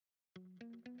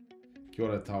Kia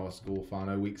ora tawa school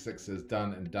whānau. Week 6 is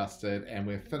done and dusted, and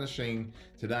we're finishing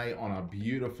today on a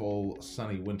beautiful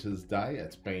sunny winter's day.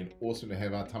 It's been awesome to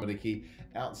have our tamariki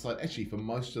outside actually for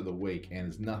most of the week, and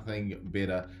there's nothing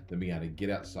better than being able to get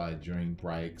outside during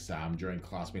breaks, during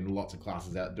class. Been lots of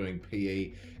classes out doing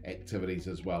PE activities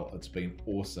as well. It's been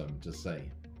awesome to see.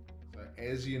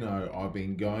 As you know, I've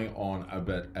been going on a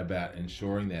bit about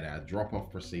ensuring that our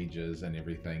drop-off procedures and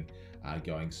everything are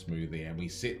going smoothly, and we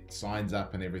set signs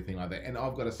up and everything like that. And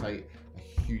I've got to say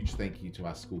a huge thank you to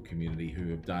our school community who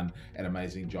have done an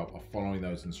amazing job of following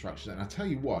those instructions. And I tell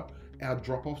you what, our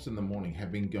drop-offs in the morning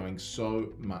have been going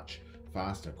so much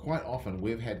faster. Quite often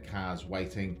we've had cars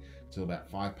waiting till about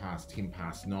 5 past, 10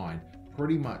 past 9.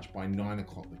 Pretty much by 9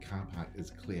 o'clock the car park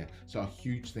is clear. So a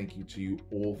huge thank you to you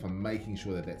all for making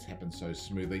sure that that's happened so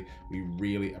smoothly. We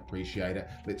really appreciate it.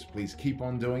 Let's please keep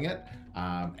on doing it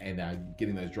and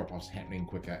getting those drop-offs happening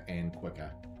quicker and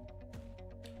quicker.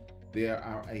 There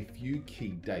are a few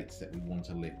key dates that we want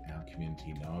to let our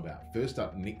community know about. First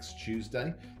up, next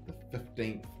Tuesday, the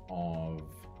 15th of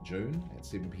June at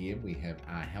 7 p.m. we have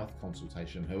our health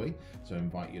consultation Hui, so I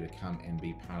invite you to come and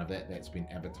be part of that. That's been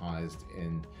advertised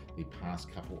in the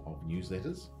past couple of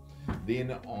newsletters. Then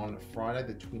on Friday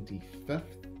the 25th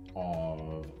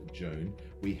of June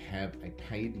we have a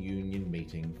paid union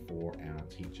meeting for our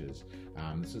teachers.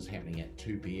 This is happening at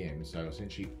 2 p.m. so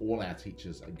essentially all our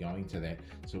teachers are going to that.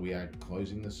 So we are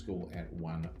closing the school at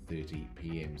 1:30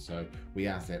 p.m. so we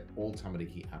ask that all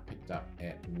tamariki are picked up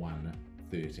at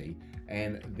 1:30,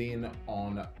 and then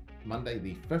on Monday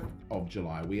the 5th of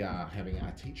July we are having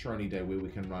our teacher only day where we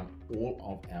can run all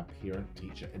of our parent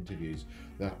teacher interviews.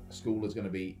 The school is going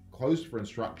to be closed for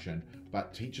instruction,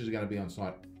 but teachers are going to be on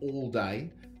site all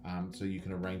day, so you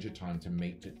can arrange a time to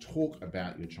meet to talk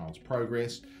about your child's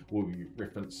progress. We'll be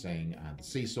referencing the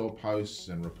seesaw posts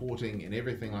and reporting and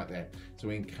everything like that, so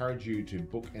we encourage you to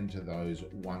book into those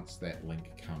once that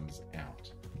link comes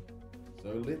out.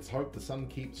 So let's hope the sun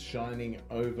keeps shining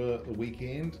over the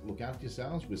weekend. Look after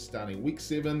yourselves. We're starting week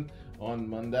 7 on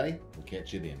Monday. We'll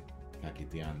catch you then. Ka kite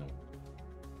anō.